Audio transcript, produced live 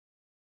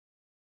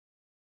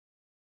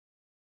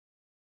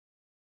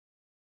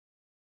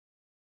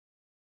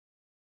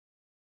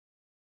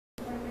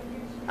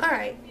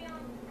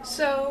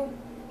So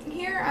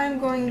here I'm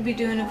going to be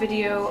doing a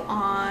video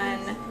on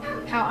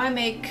how I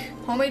make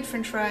homemade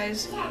french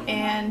fries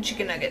and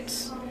chicken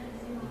nuggets.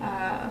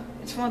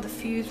 It's one of the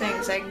few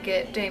things I can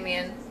get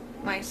Damien,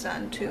 my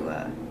son,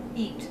 to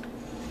eat.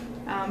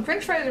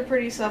 French fries are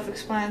pretty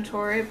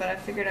self-explanatory, but I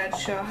figured I'd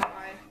show how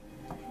I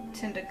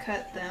tend to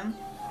cut them.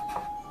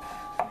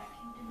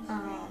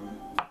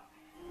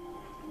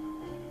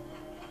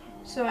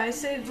 So I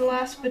saved the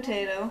last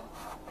potato,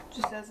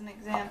 just as an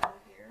example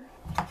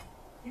here.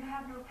 You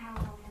have no power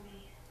over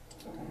me.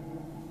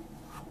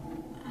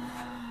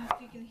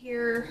 If you can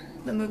hear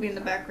the movie in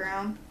the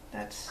background,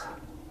 that's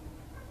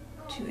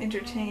to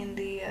entertain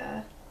the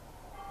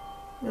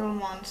little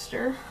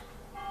monster.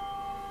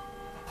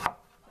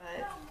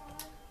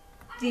 But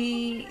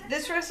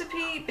this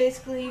recipe,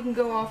 basically you can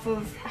go off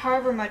of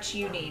however much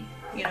you need,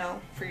 you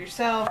know, for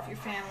yourself, your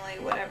family,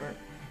 whatever.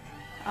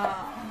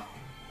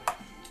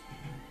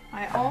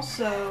 I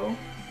also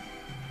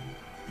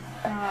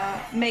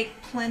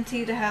make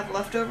plenty to have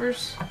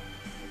leftovers,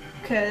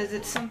 because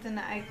it's something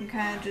that I can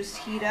kind of just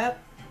heat up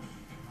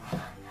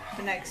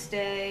the next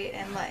day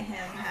and let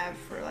him have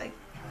for like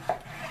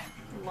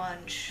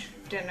lunch,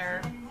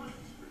 dinner.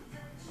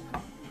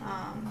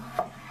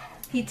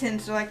 He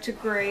tends to like to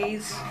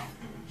graze,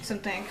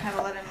 something I kind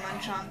of let him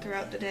munch on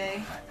throughout the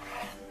day,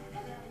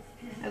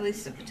 at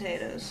least the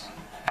potatoes.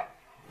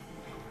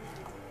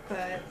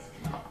 But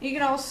you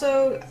can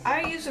also,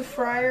 I use a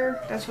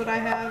fryer, that's what I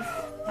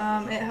have.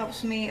 It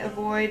helps me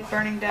avoid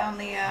burning down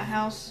the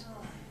house,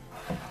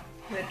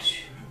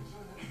 which,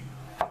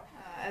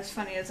 as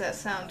funny as that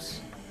sounds,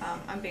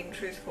 I'm being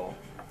truthful.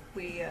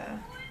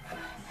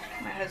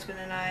 My husband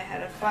and I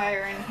had a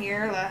fire in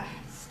here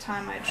last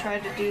time I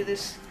tried to do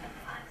this,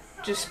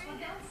 just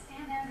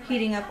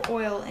heating up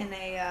oil in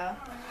a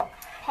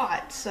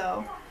pot.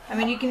 So, I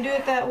mean, you can do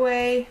it that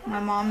way.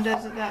 My mom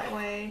does it that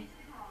way.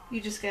 You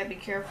just gotta be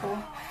careful.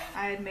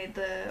 I had made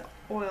the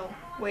oil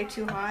way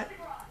too hot,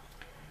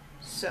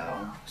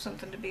 so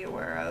something to be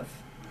aware of.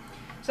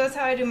 So that's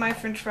how I do my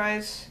french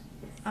fries,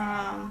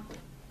 and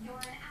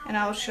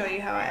I'll show you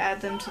how I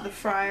add them to the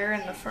fryer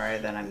and the fryer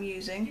that I'm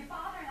using.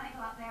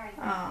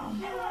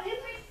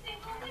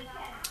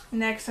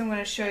 Next I'm going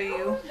to show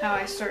you how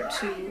I start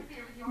to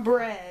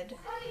bread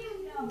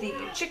the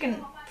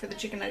chicken for the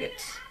chicken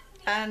nuggets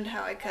and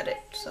how I cut it,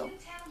 so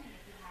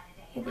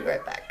we'll be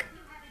right back.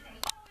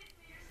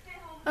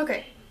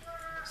 Okay,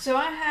 so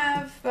I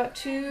have about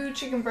 2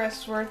 chicken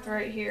breasts worth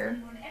right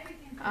here.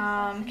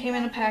 Came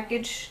in a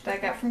package that I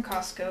got from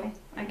Costco.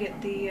 I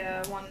get the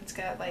one that's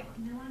got like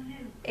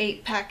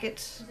 8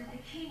 packets,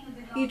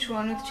 each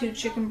one with 2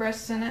 chicken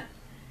breasts in it.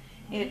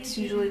 It's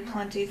usually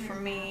plenty for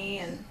me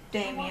and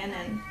Damien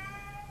and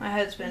my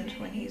husband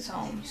when he's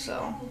home.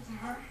 So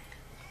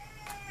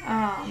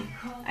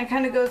I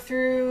kind of go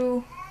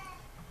through,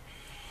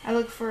 I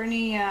look for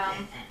any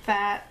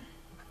fat,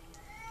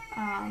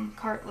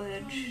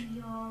 cartilage,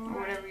 or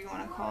whatever you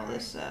want to call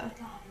this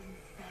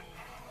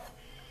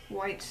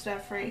white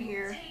stuff right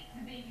here,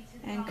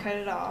 and cut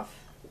it off.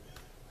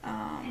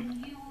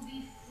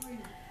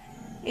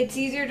 It's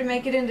easier to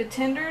make it into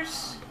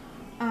tenders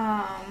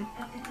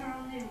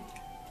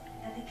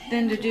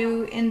than to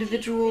do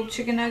individual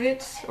chicken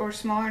nuggets or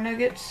smaller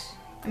nuggets.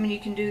 I mean, you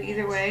can do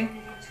either way.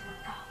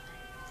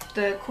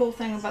 The cool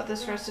thing about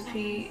this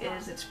recipe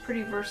is it's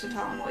pretty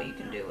versatile in what you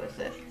can do with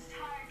it.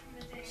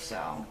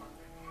 So,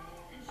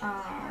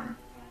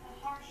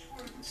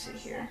 let's see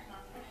here.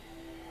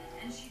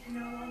 I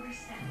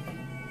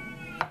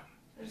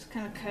just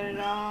kind of cut it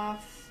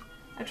off.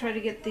 I try to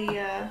get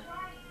the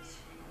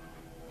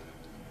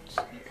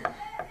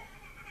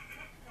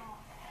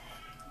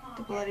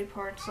bloody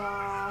parts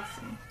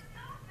off, and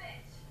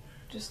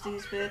just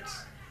these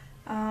bits.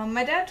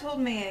 My dad told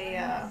me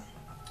a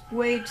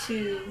way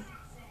to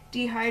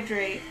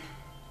dehydrate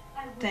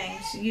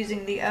things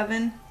using the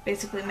oven,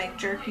 basically make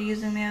jerky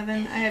using the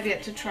oven. I have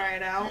yet to try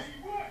it out,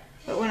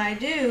 but when I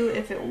do,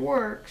 if it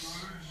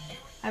works,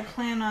 I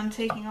plan on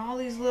taking all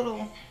these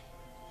little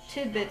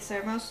tidbits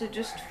that are mostly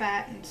just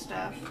fat and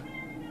stuff,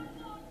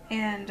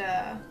 and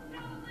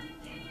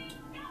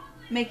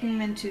making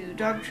them into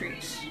dog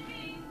treats.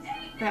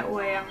 That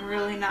way I'm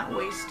really not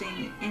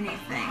wasting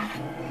anything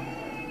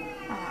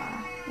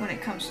when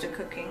it comes to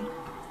cooking.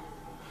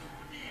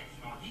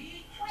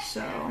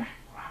 So,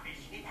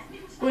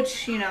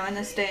 which, you know, in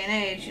this day and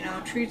age, you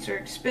know, treats are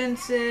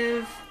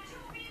expensive,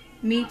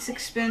 meat's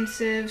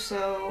expensive,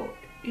 so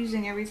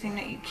using everything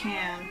that you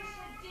can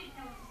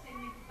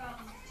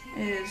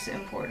is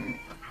important.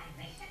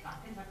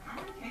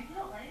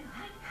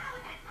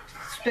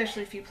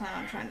 Especially if you plan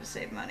on trying to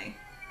save money,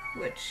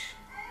 which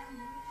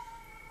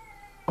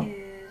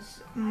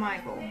is my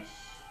goal.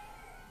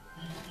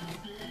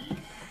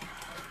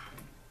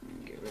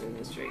 Get rid of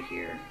this right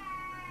here.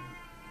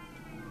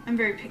 I'm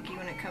very picky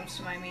when it comes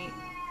to my meat.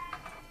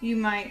 You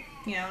might,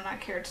 you know, not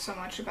care so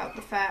much about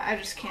the fat. I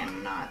just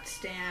cannot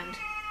stand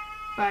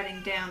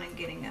biting down and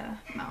getting a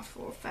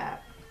mouthful of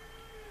fat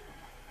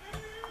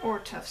or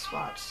tough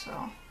spots,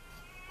 so.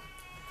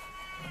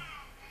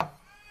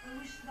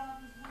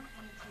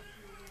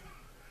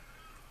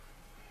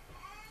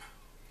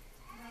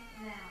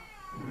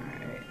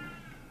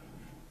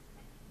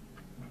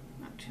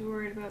 too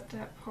worried about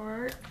that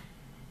part.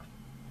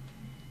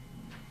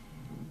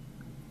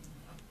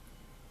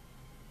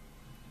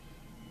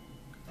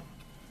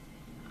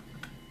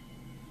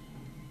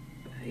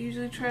 I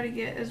usually try to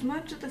get as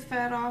much of the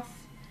fat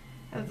off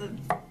of the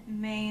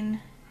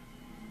main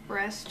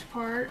breast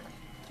part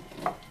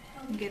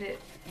and get it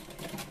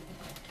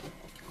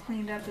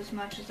cleaned up as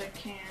much as I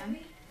can.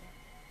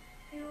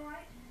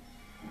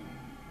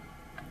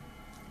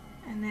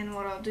 And then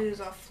what I'll do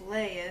is I'll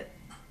fillet it,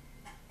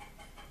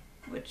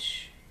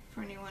 which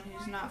for anyone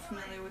who's not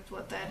familiar with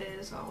what that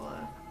is,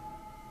 I'll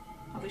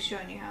be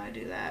showing you how I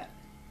do that.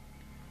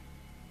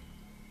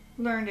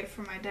 Learned it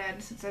from my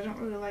dad since I don't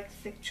really like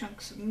thick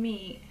chunks of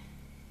meat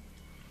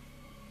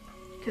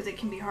because it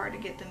can be hard to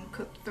get them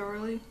cooked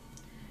thoroughly.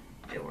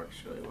 It works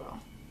really well.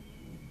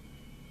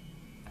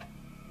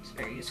 It's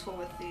very useful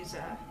with these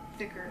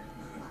thicker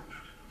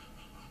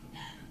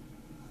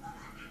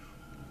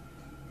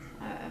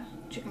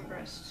chicken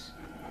breasts.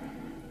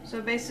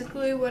 So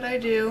basically what I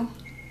do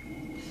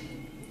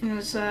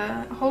is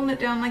holding it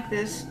down like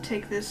this,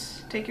 take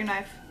your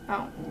knife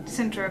out the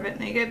center of it.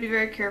 Now you gotta be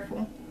very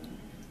careful.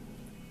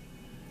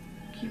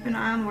 Keep an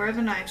eye on where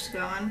the knife's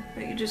going,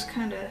 but you just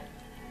kind of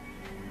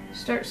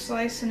start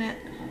slicing it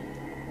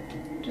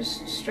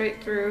just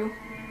straight through.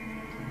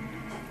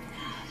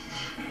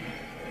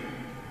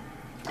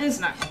 It's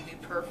not going to be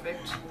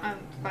perfect. I'm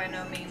by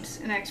no means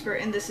an expert,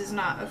 and this is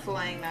not a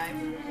filleting knife.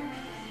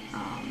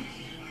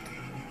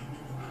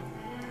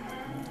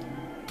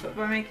 But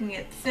by making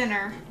it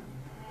thinner,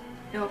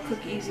 it'll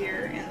cook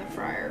easier in the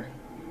fryer.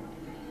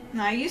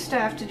 Now I used to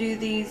have to do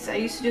these, I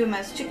used to do them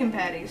as chicken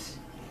patties.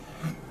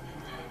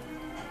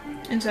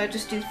 And so I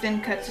just do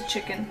thin cuts of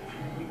chicken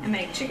and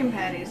make chicken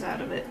patties out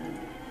of it.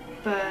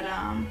 But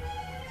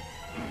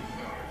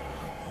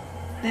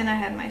then I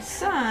had my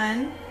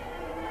son,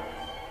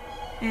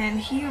 and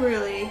he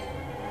really,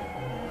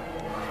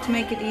 to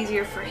make it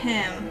easier for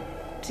him,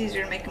 it's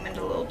easier to make them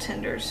into little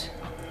tenders,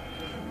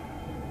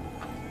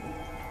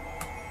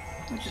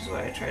 which is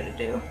what I try to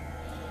do.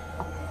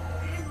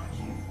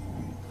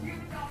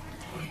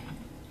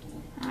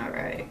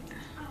 Alright.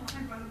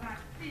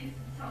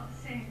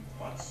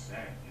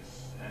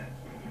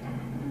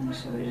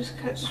 So we just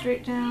cut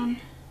straight down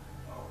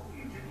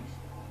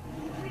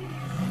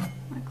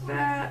like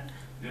that.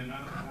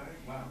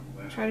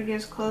 Try to get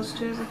as close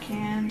to as I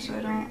can so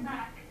I don't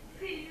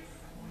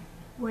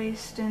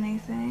waste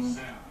anything.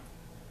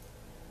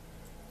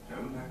 There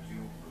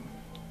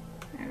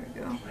we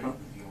go. Oh.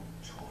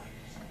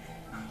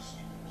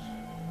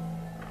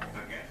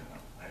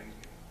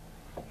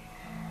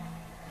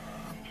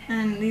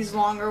 And these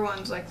longer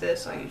ones like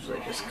this, I usually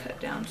just cut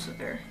down so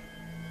they're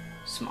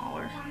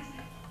smaller.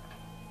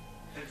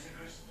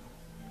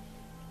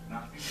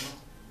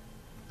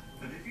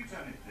 But if you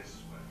turn it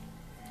this way,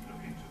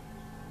 look into it.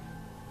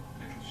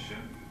 It'll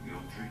show you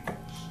your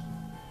dreams.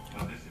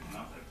 But this is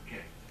not a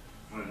gift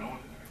for an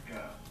ordinary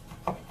girl.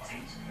 It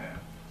takes care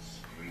of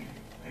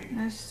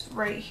screaming. This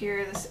right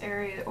here, this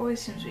area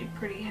always seems to be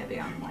pretty heavy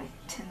on like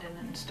tendon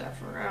and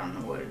stuff, or I don't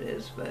know what it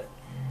is, but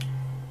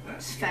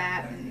it's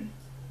fat and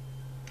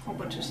a whole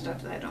bunch of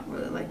stuff that I don't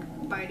really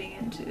like biting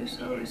into,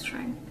 so I always try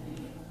and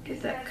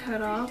get that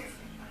cut off.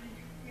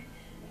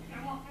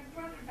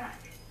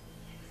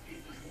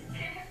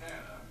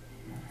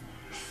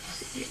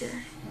 Here.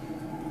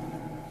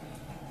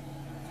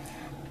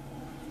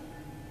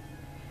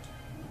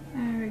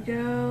 There we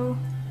go.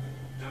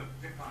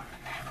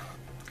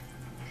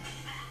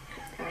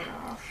 Cut that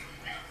off.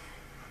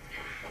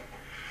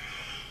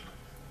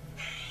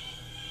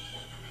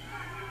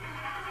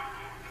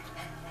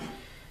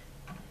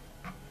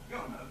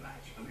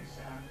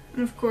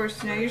 And of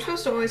course, you know, you're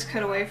supposed to always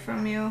cut away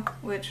from you,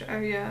 which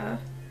I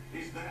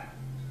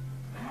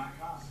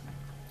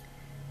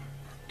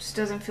just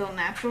doesn't feel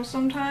natural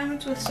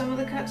sometimes with some of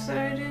the cuts that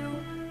I do.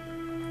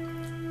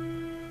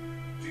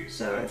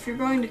 So if you're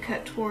going to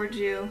cut towards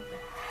you,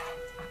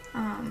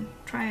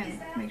 try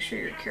and make sure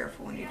you're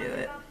careful when you do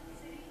it,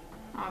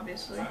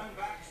 obviously.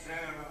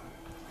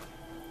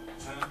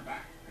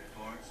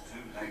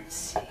 Let's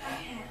see.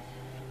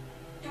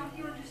 Don't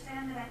you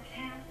understand that I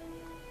can't?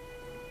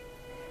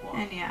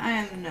 And yeah, I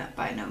am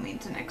by no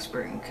means an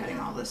expert in cutting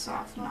all this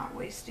off and not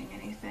wasting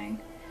anything.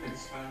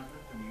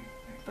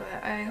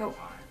 But I hope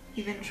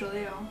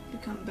eventually I'll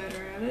become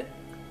better at it.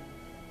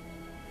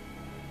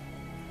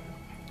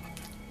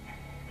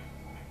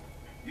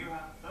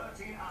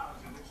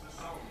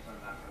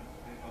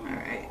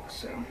 Alright,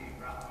 so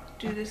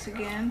do this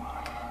again.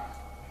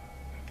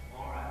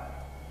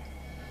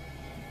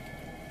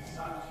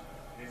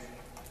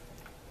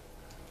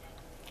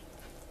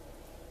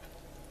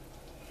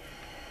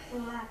 The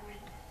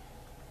labyrinth.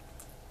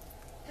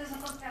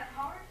 Doesn't look that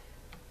hard.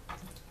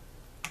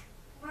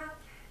 Well,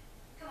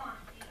 come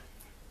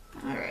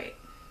on. Alright,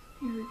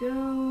 here we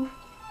go.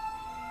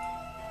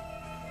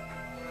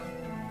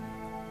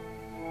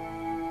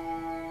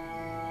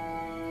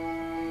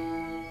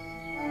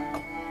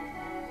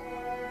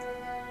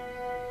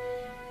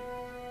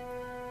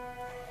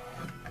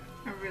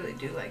 I really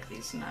do like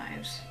these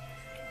knives.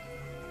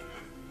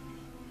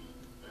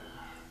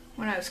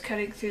 when I was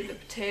cutting through the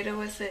potato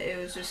with it, it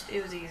was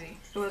easy.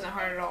 It wasn't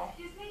hard at all.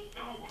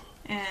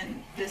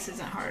 And this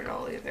isn't hard at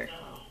all either.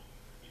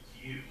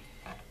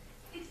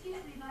 Excuse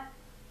me, but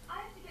I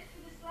have to get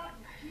through this level.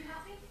 Can you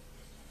help me?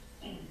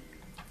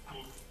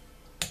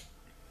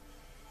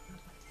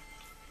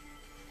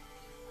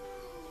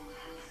 Oh,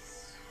 how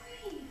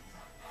sweet.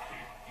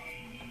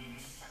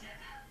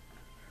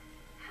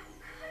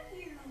 How could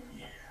you?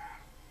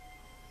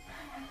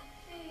 Oh,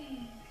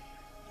 thanks.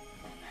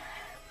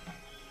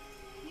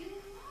 You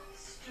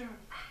monster.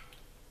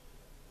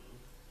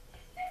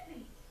 Hit me.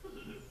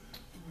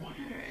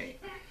 Alright.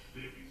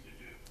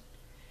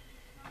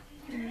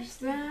 There's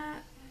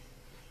that.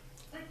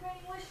 Like Granny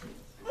wishes.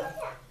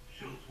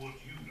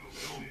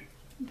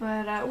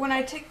 But when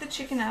I take the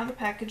chicken out of the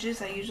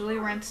packages, I usually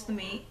rinse the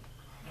meat.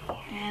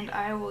 And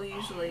I will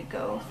usually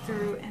go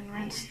through and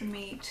rinse the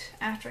meat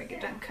after I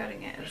get done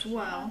cutting it as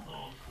well.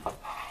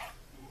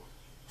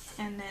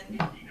 And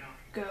then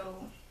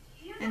go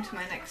into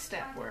my next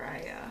step where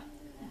I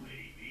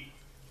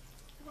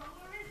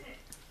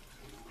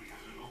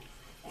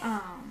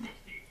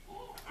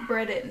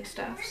bread it and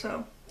stuff.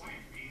 So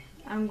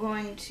I'm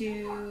going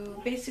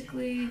to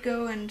basically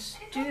go and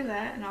do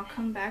that, and I'll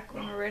come back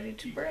when we're ready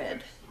to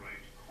bread.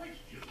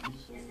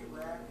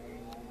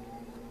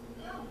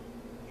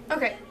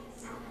 Okay,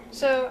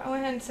 so I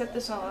went ahead and set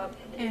this all up,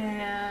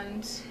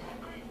 and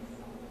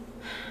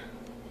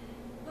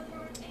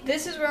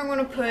this is where I'm going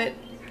to put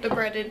the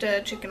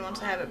breaded chicken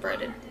once I have it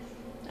breaded.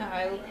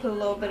 I will put a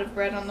little bit of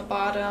bread on the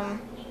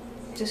bottom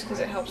just because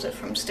it helps it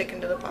from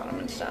sticking to the bottom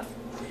and stuff.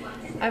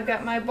 I've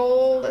got my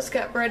bowl that's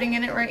got breading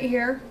in it right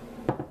here.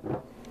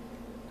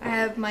 I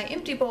have my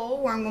empty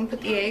bowl where I'm going to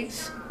put the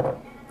eggs.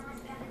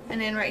 And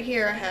then right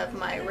here I have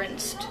my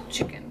rinsed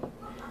chicken.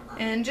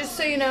 And just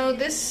so you know,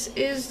 this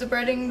is the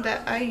breading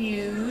that I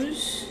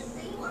use.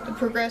 The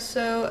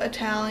Progresso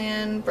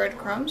Italian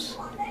breadcrumbs.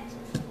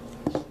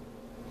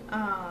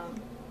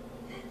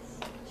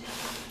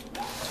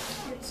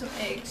 Get some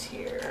eggs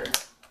here.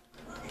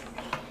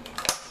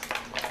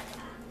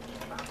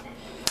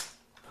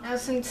 Now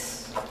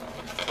since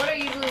what I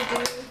usually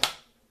do is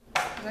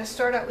I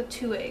start out with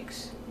 2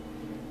 eggs.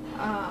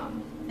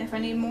 If I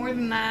need more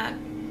than that,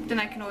 then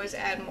I can always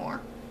add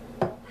more.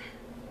 But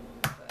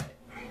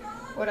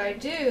what I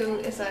do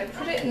is I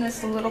put it in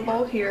this little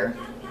bowl here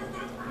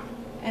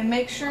and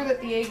make sure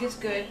that the egg is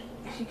good.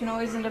 You can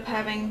always end up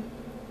having,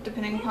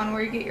 depending upon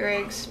where you get your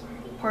eggs,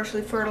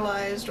 partially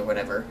fertilized or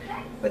whatever,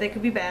 or they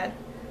could be bad.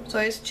 So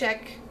I just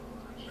check,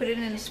 put it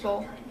in this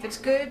bowl. If it's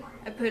good,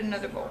 I put it in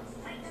another bowl.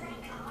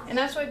 And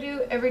that's what I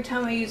do every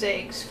time I use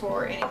eggs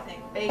for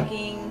anything.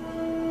 Baking,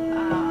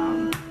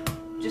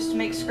 just to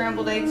make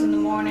scrambled eggs in the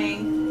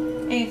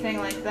morning, anything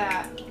like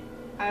that.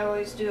 I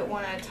always do it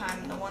one at a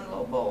time in the one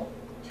little bowl,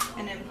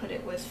 and then put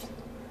it with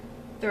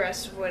the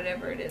rest of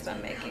whatever it is I'm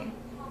making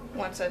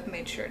once I've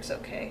made sure it's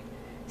okay.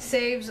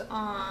 Saves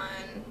on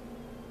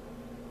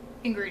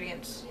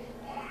ingredients,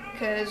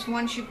 because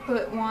once you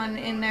put one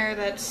in there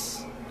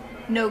that's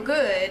no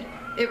good,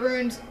 it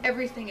ruins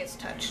everything it's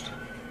touched,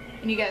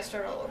 and you gotta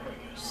start all over.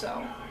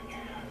 So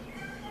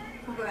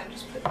I'll go ahead and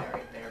just put that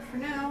right there for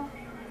now.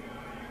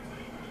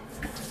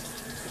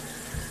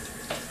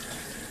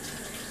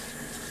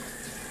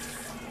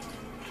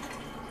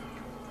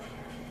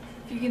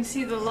 You can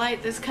see the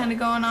light that's kind of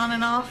going on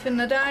and off in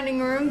the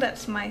dining room.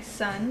 That's my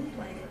son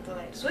playing with the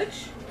light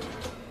switch.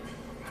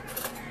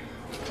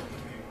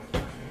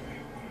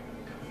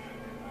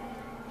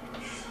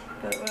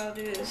 But what I'll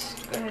do is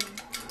go ahead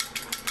and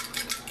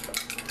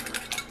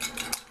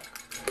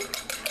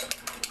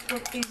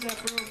cook these up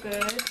real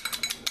good.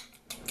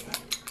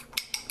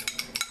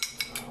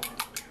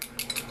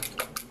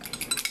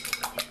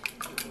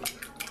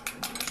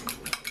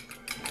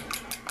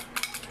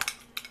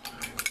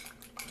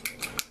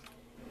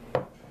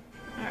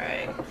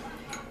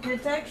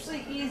 It's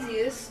actually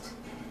easiest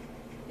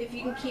if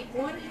you can keep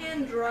one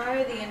hand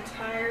dry the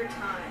entire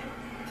time.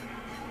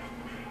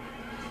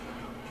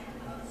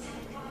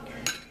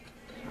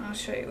 I'll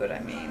show you what I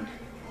mean.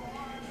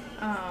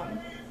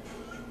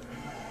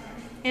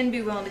 And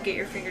be willing to get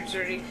your fingers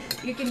dirty.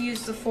 You can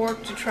use the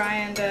fork to try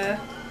and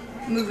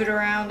move it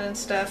around and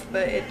stuff,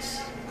 but it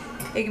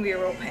can be a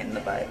real pain in the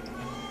butt.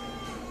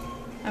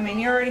 I mean,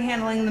 you're already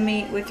handling the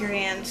meat with your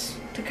hands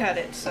to cut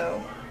it,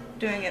 so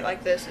doing it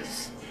like this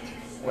is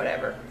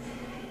whatever.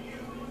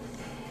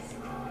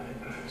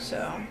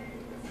 So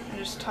I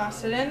just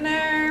toss it in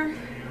there.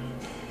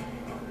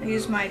 I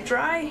use my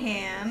dry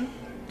hand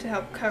to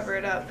help cover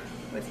it up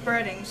with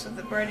breading so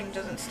the breading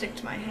doesn't stick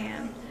to my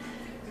hand.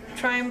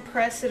 Try and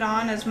press it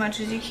on as much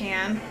as you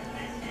can.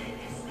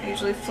 I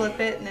usually flip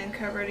it and then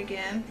cover it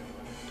again.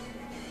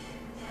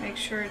 Make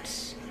sure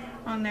it's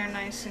on there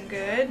nice and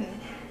good, and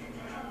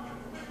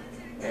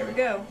there we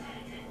go.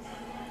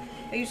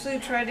 I usually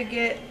try to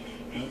get,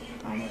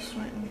 almost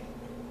went and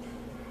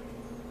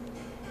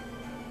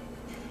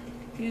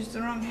used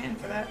the wrong hand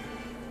for that.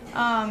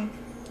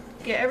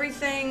 Get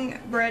everything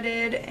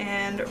breaded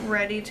and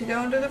ready to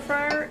go into the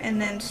fryer,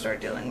 and then start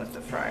dealing with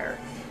the fryer.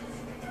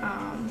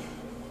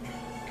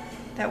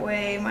 That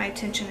way my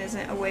attention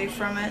isn't away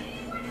from it.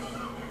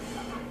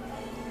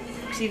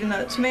 Because even though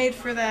it's made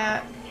for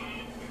that,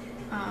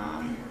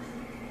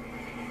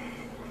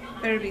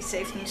 better be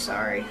safe than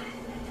sorry.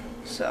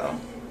 So,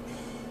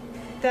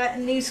 that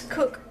and these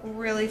cook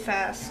really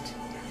fast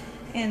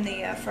in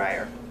the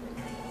fryer.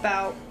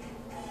 About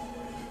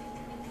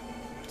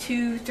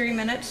 2-3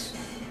 minutes.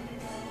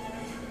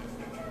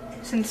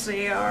 Since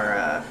they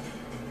are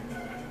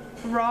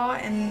raw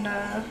and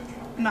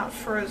not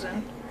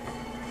frozen.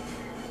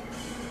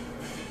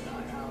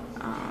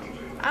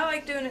 I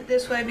like doing it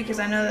this way because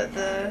I know that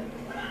the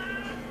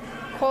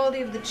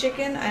quality of the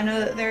chicken, I know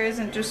that there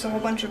isn't just a whole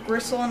bunch of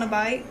gristle in a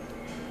bite.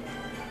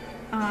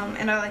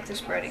 And I like this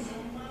breading.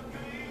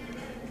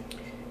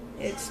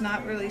 It's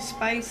not really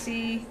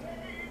spicy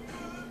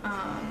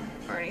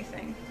or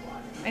anything.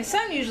 My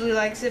son usually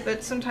likes it,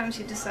 but sometimes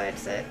he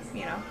decides that,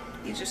 you know,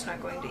 he's just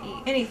not going to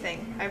eat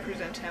anything I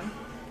present him,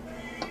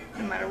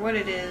 no matter what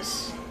it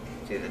is,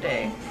 through the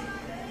day.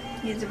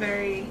 He's a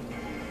very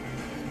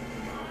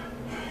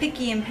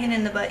picky and pain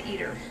in the butt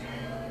eater.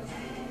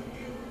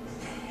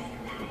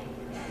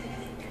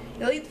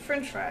 He'll eat the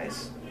french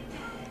fries,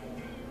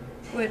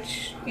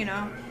 which, you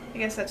know, I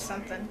guess that's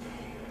something.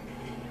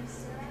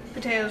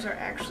 Potatoes are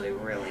actually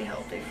really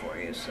healthy for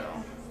you, so.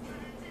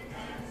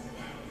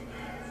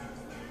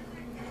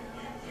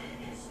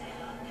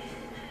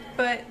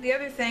 But the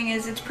other thing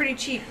is it's pretty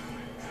cheap,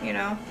 you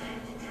know.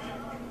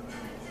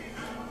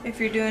 If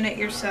you're doing it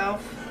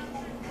yourself,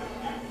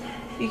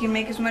 you can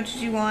make as much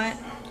as you want.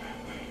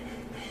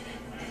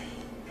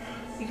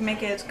 You can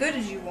make it as good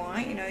as you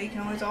want, you know, you can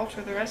always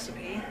alter the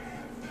recipe.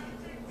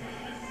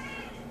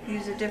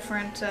 Use a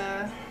different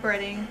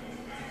breading.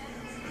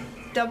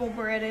 Double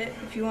bread it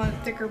if you want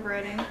thicker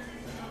breading.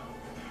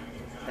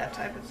 That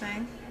type of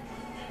thing.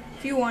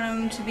 If you want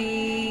them to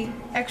be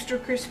extra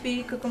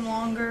crispy, cook them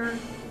longer.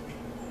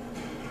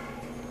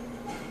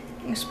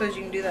 I suppose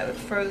you can do that with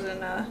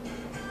frozen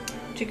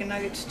chicken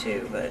nuggets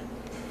too, but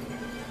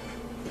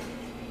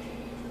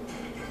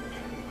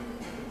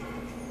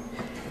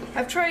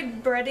I've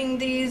tried breading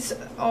these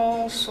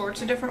all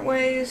sorts of different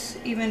ways,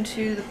 even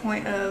to the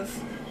point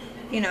of,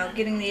 you know,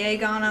 getting the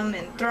egg on them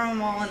and throwing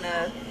them all in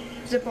a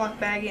Ziploc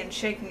baggie and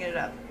shaking it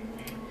up.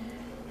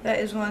 That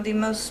is one of the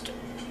most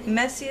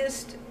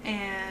messiest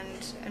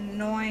and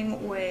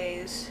annoying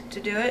ways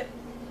to do it,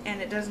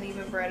 and it doesn't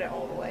even bread it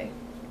all the way,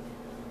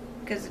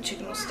 because the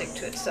chicken will stick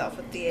to itself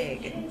with the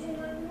egg,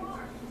 and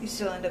you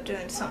still end up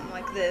doing something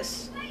like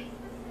this.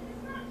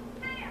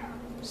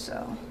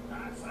 So.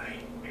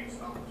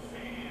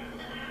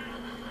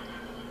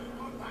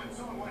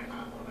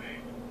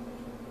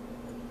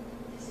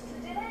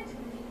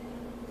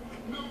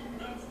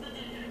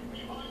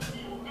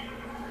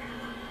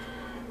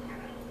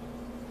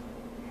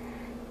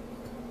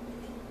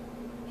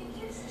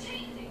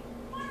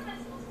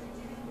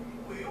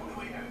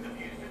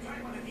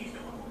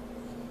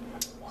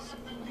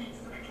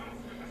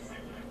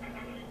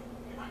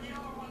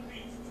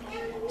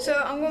 So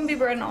I'm going to be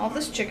breading all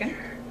this chicken,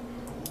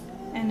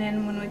 and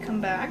then when we come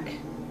back,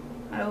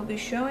 I will be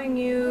showing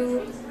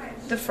you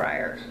the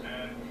fryer,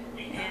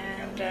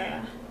 and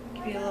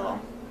give you a little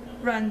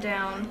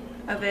rundown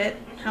of it,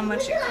 how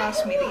much it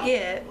cost me to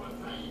get,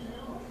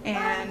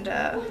 and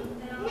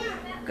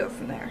go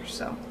from there.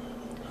 So.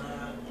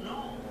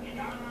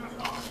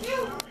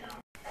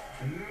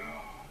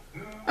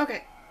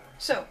 Okay,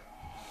 so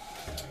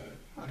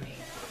let me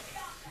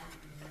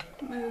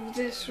move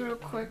this real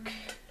quick.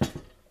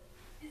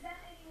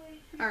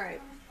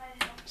 Alright,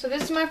 so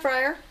this is my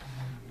fryer.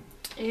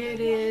 It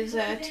is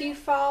a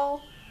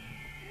T-Fal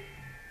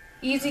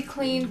Easy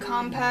Clean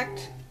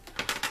Compact.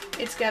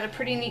 It's got a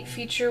pretty neat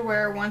feature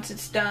where once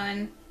it's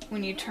done,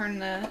 when you turn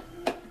the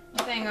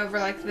thing over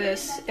like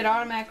this, it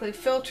automatically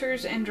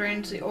filters and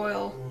drains the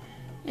oil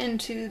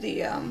into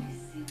the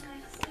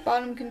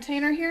bottom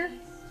container here,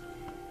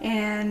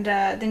 and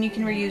then you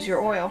can reuse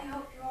your oil,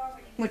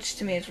 which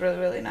to me is really,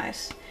 really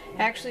nice. It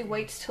actually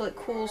waits till it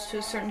cools to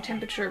a certain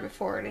temperature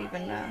before it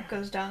even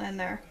goes down in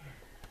there.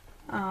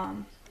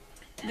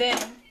 Then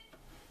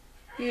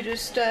you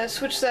just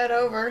switch that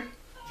over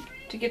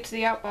to get to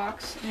the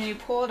outbox, and you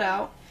pull it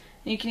out.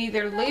 And you can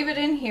either leave it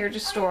in here to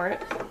store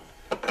it,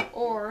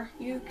 or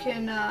you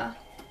can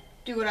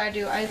do what I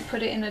do. I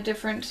put it in a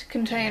different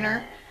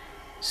container,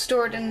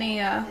 store it in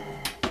the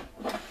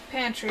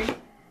pantry,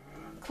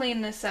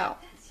 clean this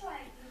out.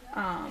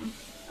 I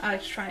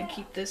like to try and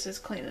keep this as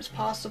clean as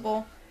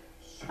possible.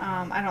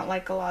 I don't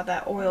like a lot of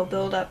that oil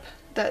buildup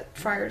that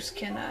fryers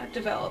can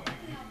develop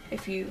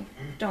if you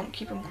don't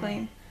keep them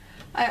clean.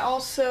 I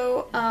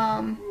also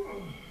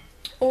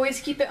always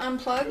keep it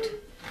unplugged,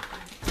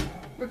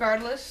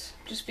 regardless,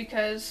 just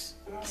because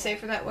it's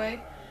safer that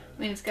way.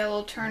 I mean, it's got a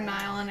little turn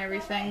dial and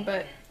everything,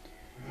 but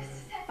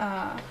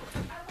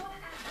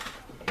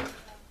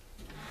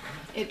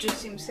it just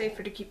seems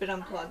safer to keep it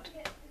unplugged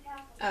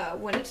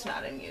when it's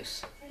not in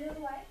use.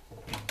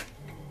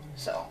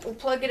 So we'll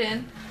plug it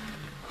in.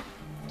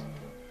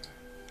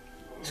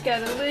 It's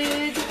got a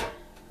lid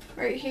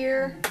right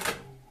here,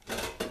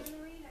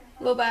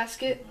 little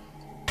basket,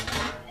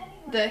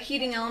 the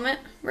heating element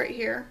right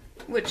here,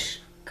 which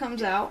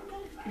comes out.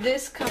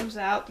 This comes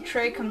out, the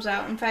tray comes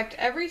out. In fact,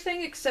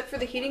 everything except for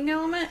the heating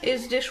element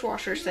is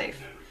dishwasher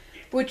safe,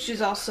 which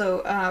is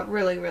also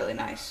really, really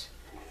nice.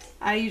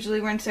 I usually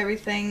rinse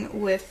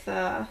everything with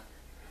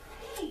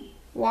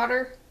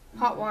water,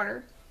 hot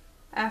water,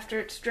 after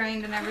it's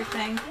drained and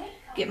everything.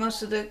 Get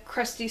most of the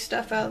crusty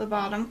stuff out of the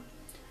bottom.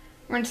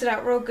 Rinse it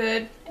out real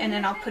good, and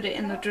then I'll put it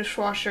in the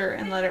dishwasher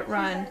and let it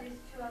run.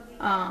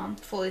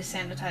 Fully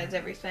sanitize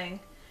everything.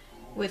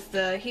 With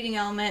the heating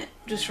element,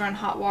 just run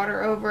hot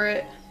water over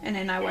it, and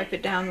then I wipe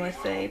it down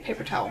with a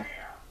paper towel,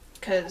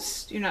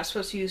 because you're not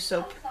supposed to use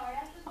soap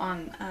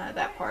on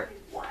that part.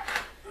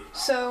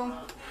 So,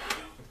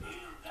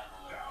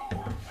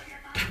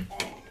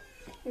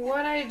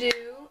 what I do,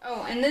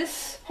 oh, and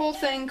this whole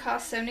thing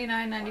cost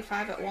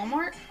 $79.95 at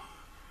Walmart.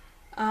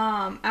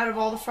 Out of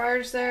all the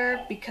fryers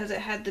there, because it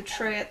had the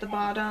tray at the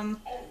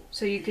bottom,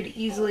 so you could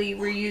easily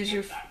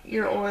reuse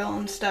your oil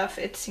and stuff,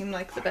 it seemed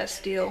like the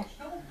best deal.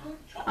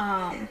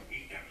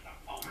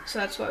 So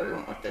that's why we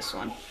went with this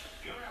one.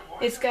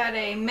 It's got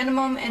a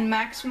minimum and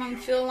maximum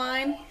fill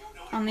line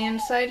on the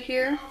inside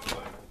here.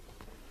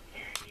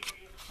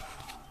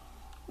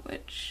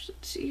 Which,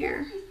 let's see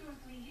here.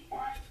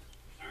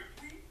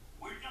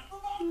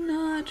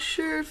 Not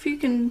sure if you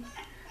can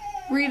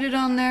read it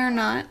on there or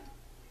not,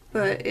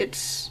 but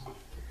it's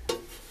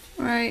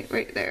right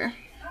there.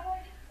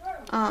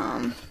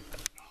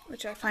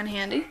 Which I find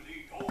handy.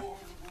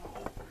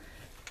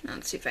 Now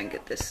let's see if I can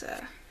get this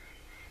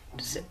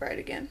to sit right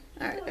again.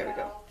 Alright, there we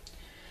go.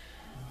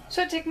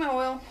 So I take my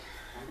oil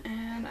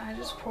and I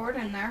just pour it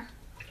in there.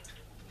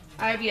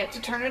 I have yet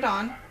to turn it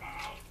on.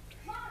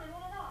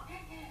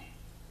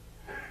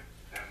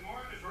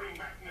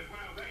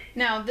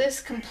 Now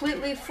this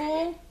completely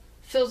full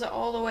fills it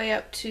all the way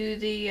up to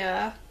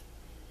the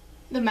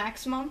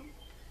maximum,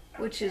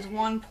 which is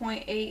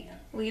 1.8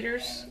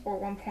 liters or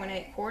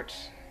 1.8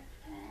 quarts.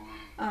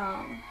 So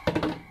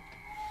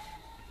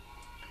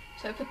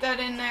I put that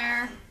in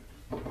there.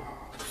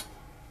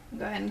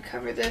 Go ahead and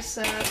cover this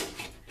up.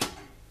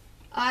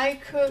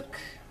 I cook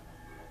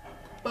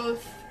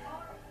both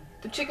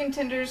the chicken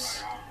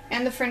tenders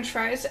and the french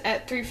fries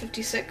at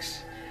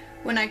 356.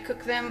 When I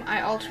cook them,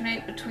 I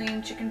alternate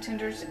between chicken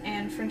tenders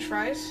and french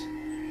fries.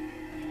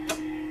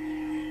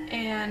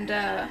 And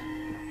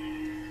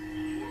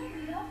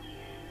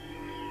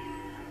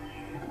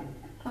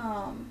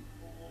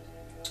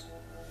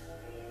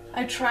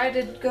I try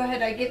to go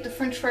ahead, I get the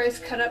french fries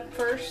cut up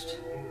first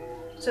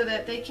so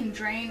that they can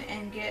drain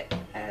and get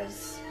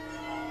as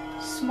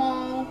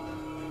small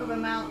of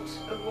amount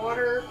of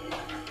water,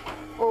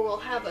 or we'll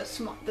have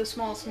the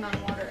smallest amount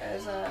of water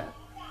as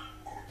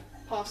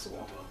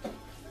possible.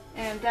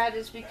 And that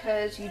is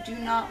because you do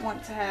not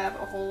want to have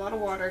a whole lot of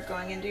water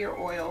going into your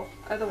oil,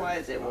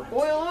 otherwise it will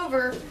boil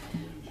over.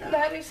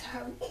 That is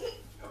how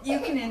you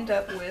can end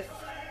up with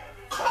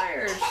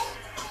fires.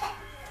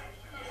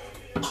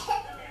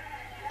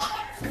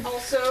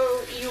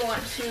 Also, you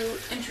want to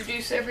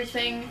introduce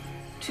everything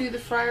to the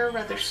fryer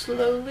rather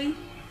slowly.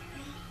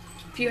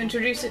 If you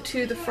introduce it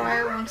to the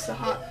fryer once the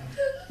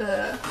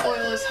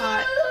oil is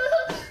hot,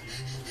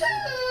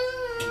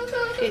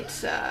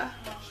 it's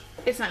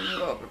not going to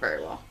go over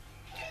very well.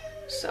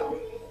 So,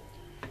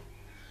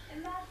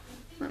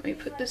 let me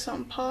put this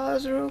on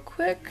pause real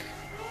quick.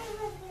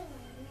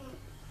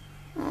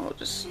 I'll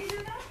just...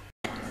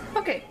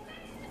 Okay,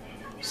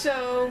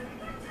 so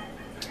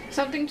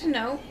something to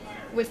note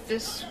with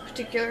this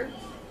particular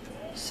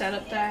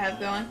setup that I have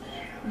going.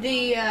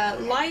 The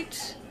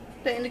light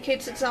that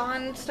indicates it's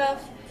on and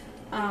stuff,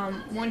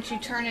 once you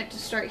turn it to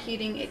start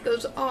heating, it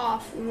goes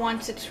off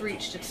once it's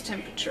reached its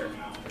temperature.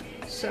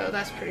 So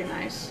that's pretty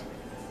nice.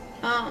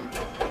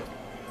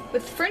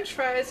 With french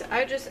fries,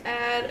 I just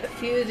add a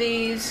few of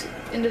these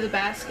into the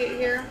basket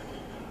here.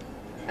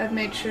 I've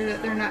made sure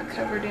that they're not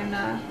covered in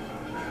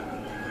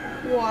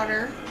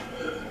water.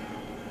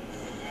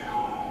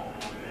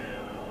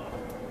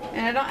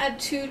 And I don't add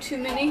too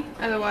many,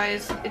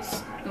 otherwise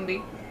it's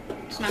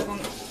not going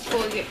to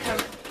fully get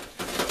covered.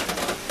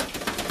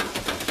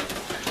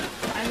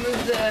 I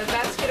move the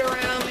basket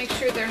around, make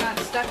sure they're not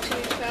stuck to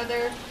each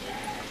other,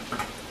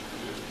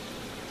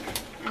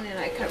 and then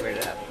I cover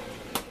it up.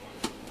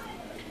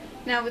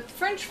 Now with the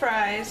french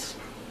fries,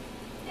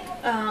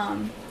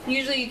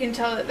 usually you can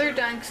tell that they're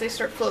done because they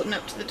start floating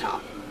up to the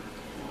top.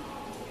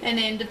 And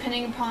then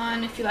depending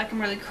upon if you like them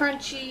really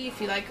crunchy,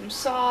 if you like them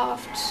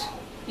soft,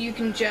 you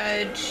can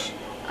judge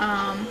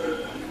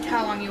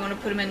how long you want to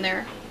put them in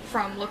there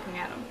from looking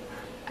at them.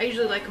 I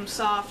usually like them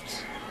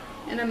soft,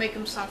 and I make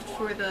them soft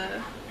for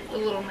the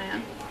little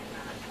man.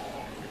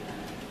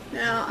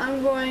 Now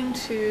I'm going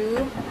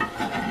to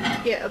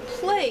get a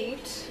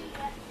plate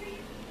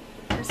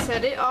and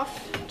set it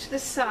off to the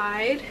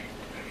side.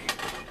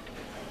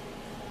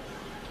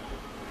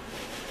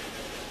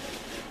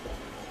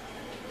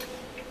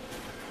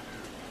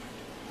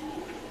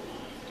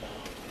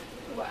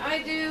 What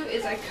I do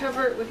is I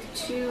cover it with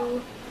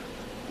 2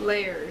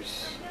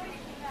 layers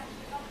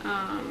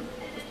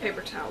with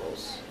paper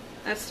towels.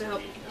 That's to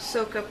help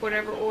soak up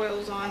whatever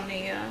oil's on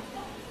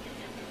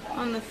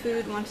the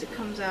food once it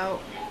comes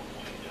out.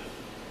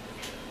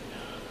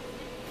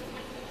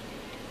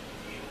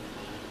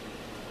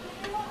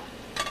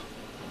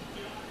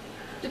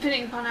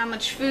 Depending upon how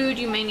much food,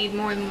 you may need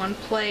more than one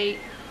plate.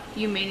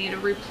 You may need to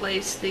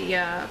replace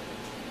the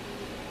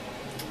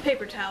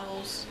paper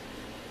towels,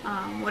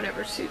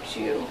 whatever suits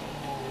you.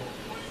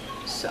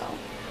 So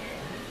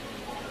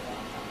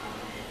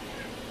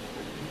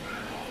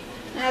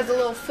it has a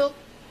little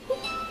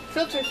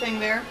filter thing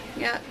there.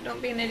 Yeah,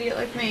 don't be an idiot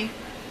like me.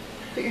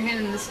 Put your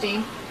hand in the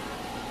steam.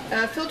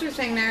 Filter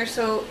thing there,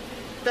 so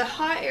the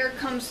hot air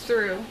comes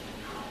through,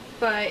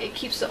 but it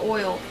keeps the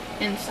oil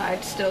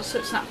inside still, so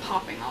it's not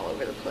popping all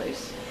over the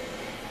place.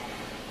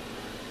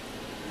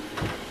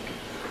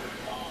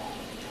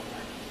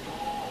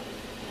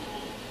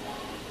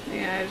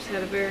 Yeah, I just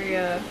had a very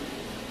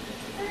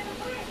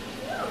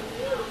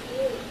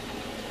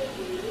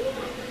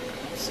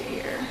let's see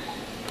here.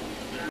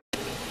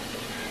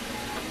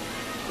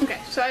 Okay,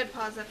 so I had to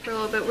pause that for a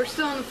little bit. We're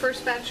still in the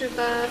first batch of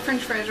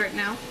French fries right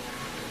now.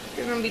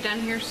 They're going to be done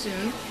here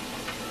soon.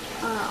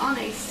 On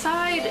a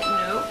side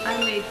note, I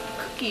made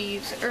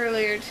cookies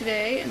earlier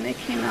today, and they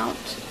came out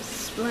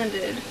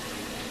splendid.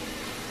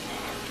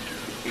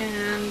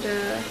 And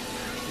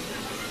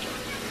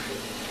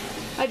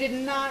I did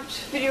not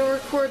video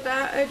record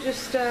that. I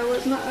just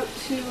was not up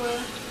to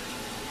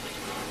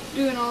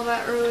doing all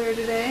that earlier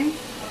today.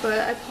 But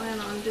I plan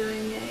on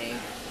doing a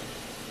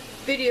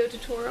video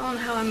tutorial on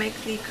how I make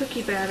the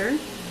cookie batter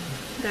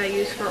that I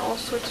use for all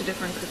sorts of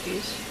different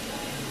cookies.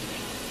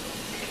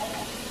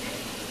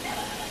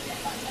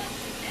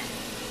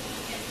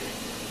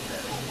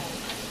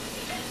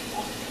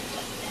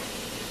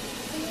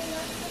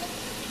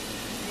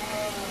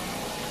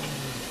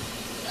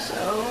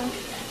 So,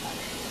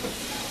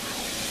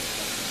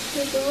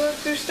 take a look,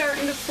 they're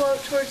starting to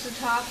float towards the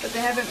top, but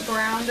they haven't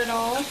browned at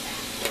all.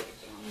 So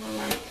I'm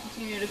going to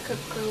continue to cook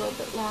for a little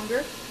bit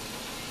longer.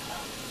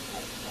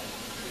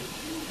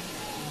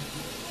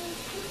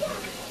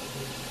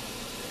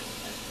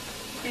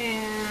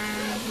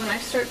 And when I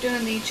start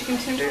doing the chicken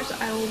tenders,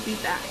 I will be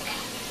back.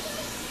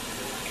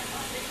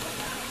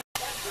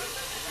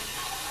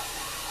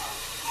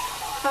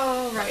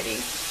 Alrighty.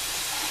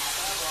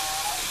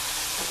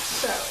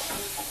 So,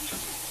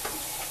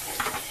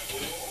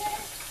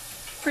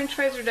 French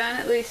fries are done,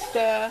 at least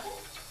to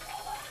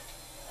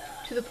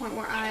the point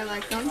where I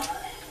like them.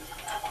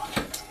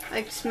 I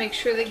like to make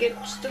sure they get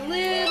just a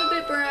little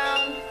bit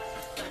brown.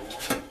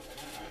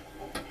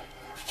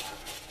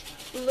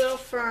 A little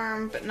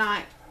firm, but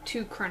not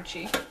too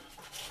crunchy.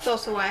 It's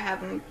also why I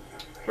have them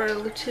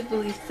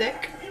relatively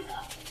thick.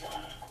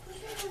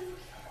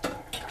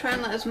 Try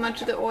and let as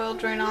much of the oil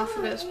drain off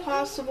of it as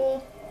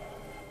possible.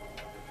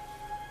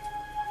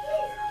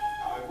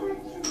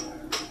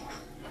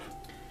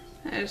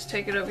 I just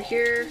take it over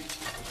here,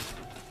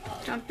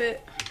 dump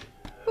it,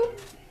 boop,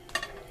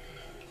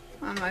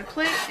 on my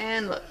plate,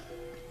 and look,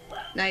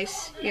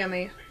 nice,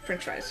 yummy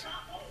French fries.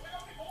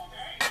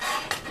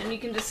 And you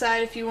can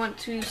decide if you want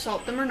to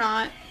salt them or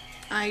not.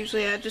 I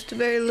usually add just a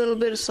very little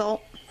bit of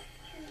salt.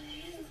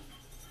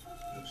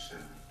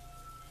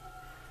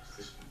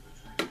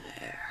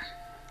 There.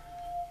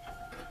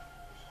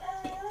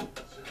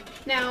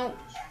 Now,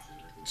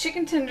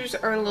 chicken tenders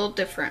are a little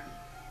different.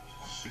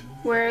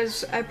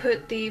 Whereas I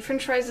put the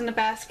French fries in the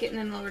basket and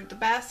then lowered the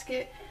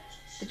basket,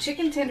 the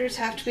chicken tenders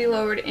have to be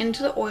lowered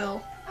into the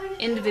oil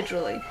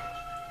individually.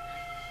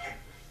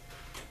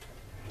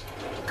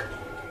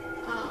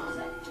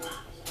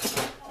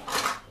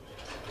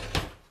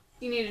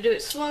 You need to do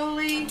it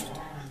slowly,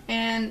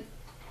 and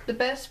the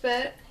best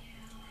bet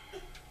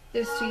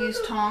is to use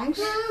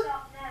tongs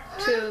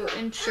to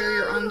ensure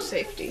your own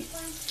safety.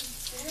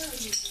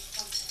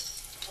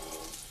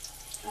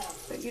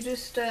 But you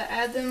just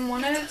add them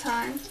one at a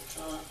time.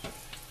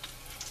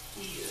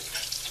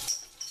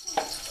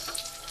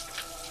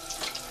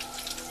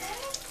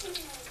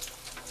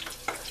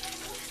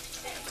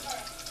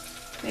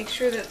 Make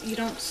sure that you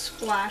don't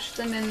splash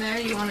them in there.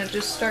 You want to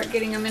just start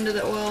getting them into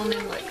the oil and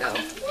then let go.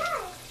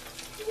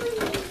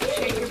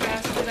 Shake your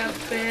basket up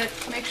a bit.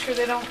 Make sure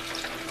they don't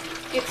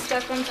get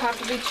stuck on top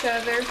of each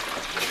other,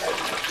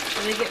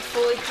 so they get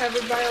fully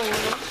covered by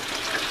oil.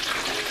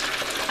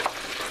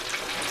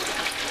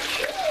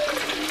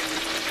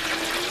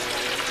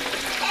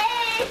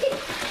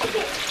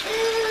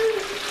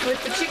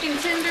 With the chicken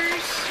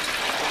tenders,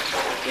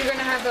 you're going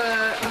to have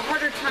a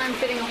harder time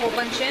fitting a whole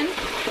bunch in,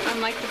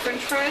 unlike the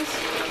French fries.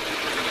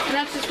 And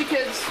that's just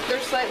because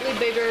they're slightly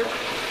bigger.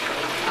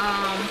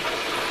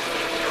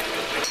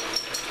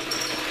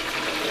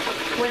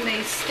 When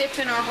they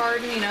stiffen or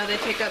harden, you know, they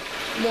take up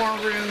more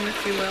room,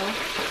 if you will.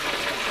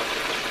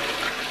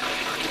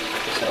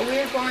 So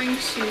we're going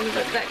to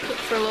let that cook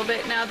for a little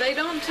bit. Now, they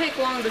don't take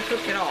long to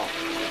cook at all.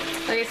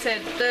 Like I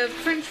said, the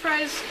French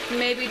fries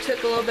maybe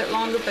took a little bit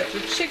longer, but the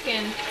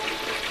chicken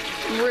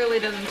really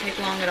doesn't take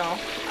long at all.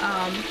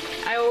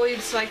 I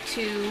always like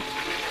to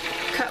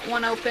cut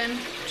one open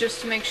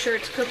just to make sure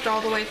it's cooked all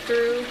the way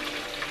through.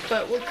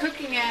 but we're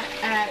cooking at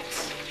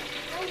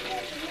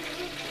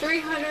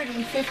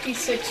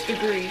 356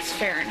 degrees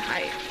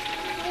Fahrenheit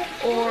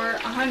or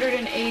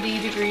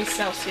 180 degrees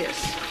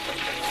Celsius.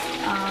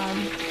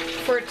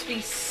 For it to be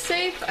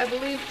safe, I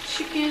believe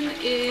chicken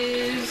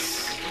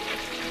is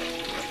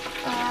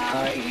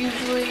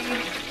usually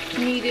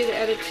needed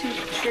at a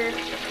temperature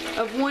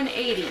of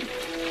 180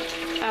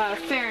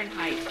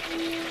 Fahrenheit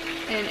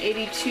and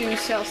 82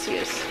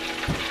 Celsius.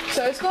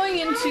 So it's going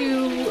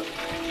into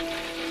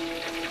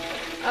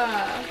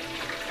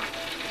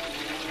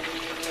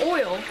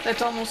oil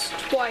that's almost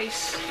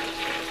twice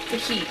the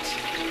heat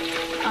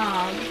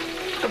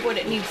of what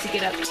it needs to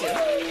get up to.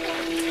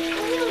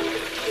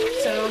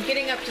 So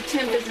getting up to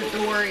temp isn't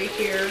the worry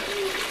here,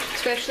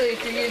 especially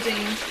if you're using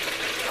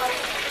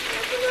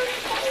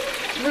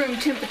room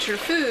temperature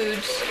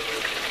foods.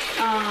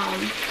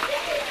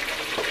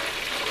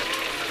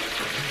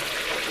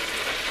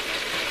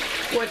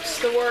 What's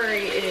the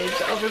worry is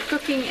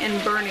overcooking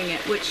and burning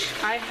it, which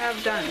I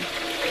have done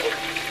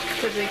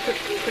because they cook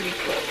pretty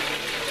quick.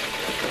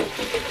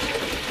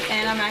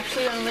 And I'm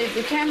actually going to leave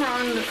the camera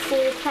on the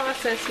full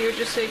process here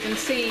just so you can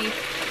see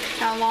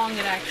how long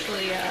it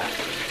actually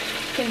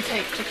can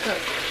take to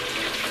cook.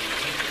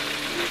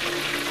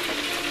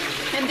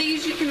 And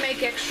these you can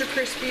make extra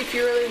crispy if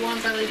you really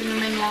want by leaving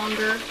them in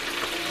longer.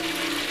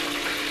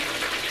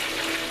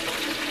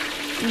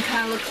 You can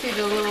kind of look through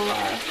the little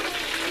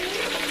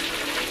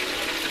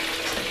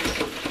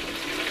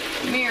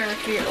mirror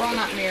here, well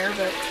not mirror,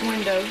 but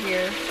window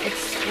here.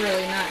 It's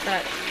really not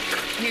that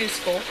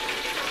useful.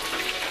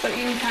 But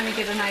you can kind of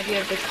get an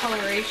idea of the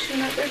coloration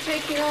that they're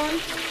taking on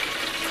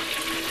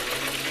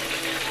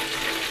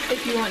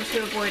if you want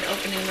to avoid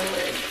opening the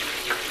lid.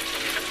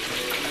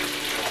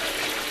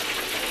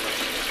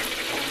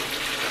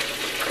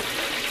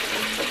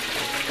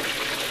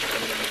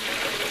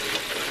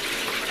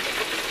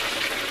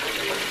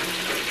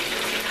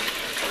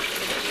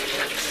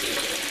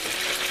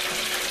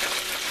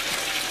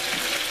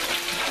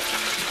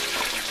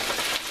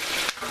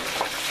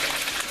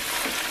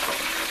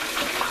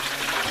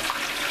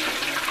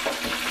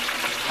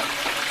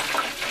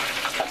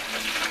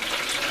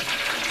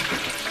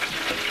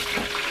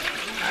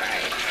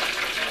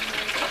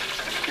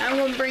 I'm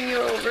going to bring you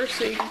over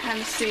so you can kind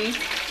of see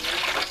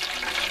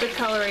the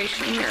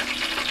coloration here.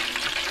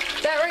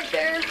 That right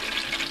there,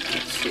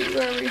 let's see,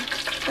 where are we?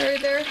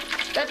 Right there,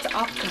 that's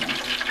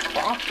optimal,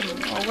 or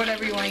optimum, or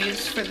whatever you want to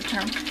use for the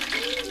term.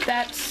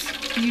 That's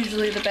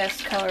usually the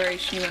best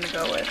coloration you're going to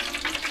go with.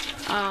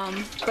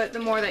 But the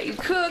more that you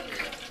cook,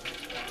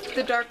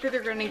 the darker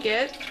they're going to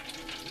get,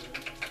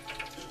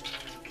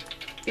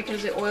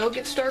 because the oil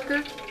gets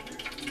darker.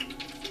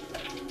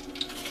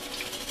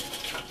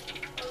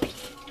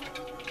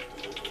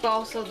 But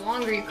also, the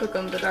longer you cook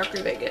them, the darker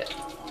they get.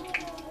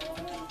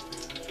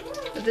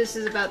 But this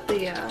is about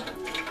the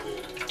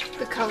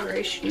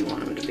coloration you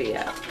want them to be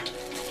at.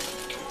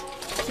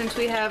 Since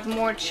we have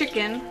more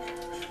chicken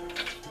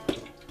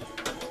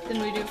than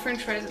we do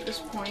French fries at this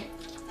point,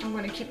 I'm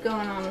going to keep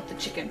going on with the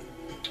chicken.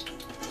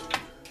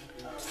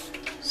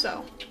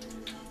 So,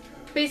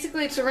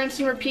 basically it's a rinse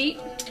and repeat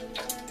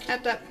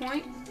at that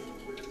point.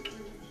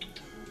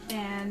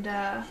 And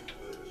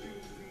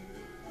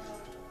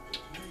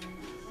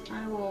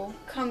I will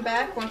come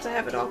back once I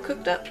have it all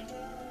cooked up.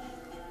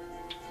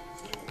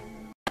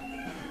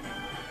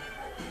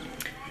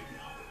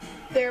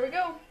 There we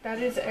go. That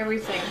is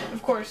everything.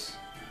 Of course,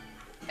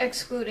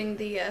 excluding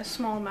the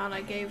small amount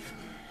I gave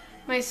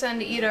my son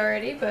to eat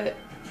already, but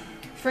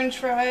French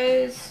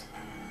fries,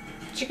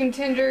 chicken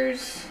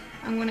tenders,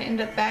 I'm going to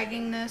end up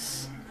bagging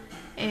this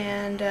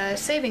and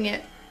saving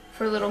it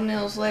for little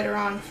meals later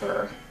on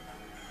for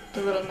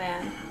the little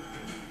man.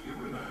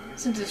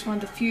 Since it's one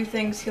of the few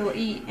things he'll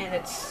eat and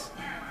it's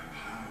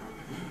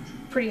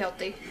pretty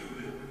healthy.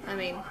 I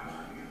mean,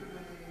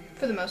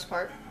 for the most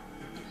part.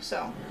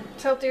 So,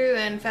 it's healthier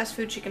than fast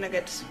food chicken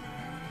nuggets.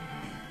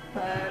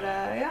 But,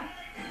 yeah.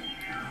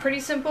 Pretty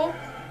simple.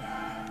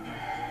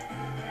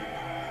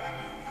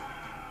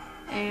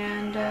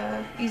 And,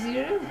 easy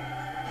to do.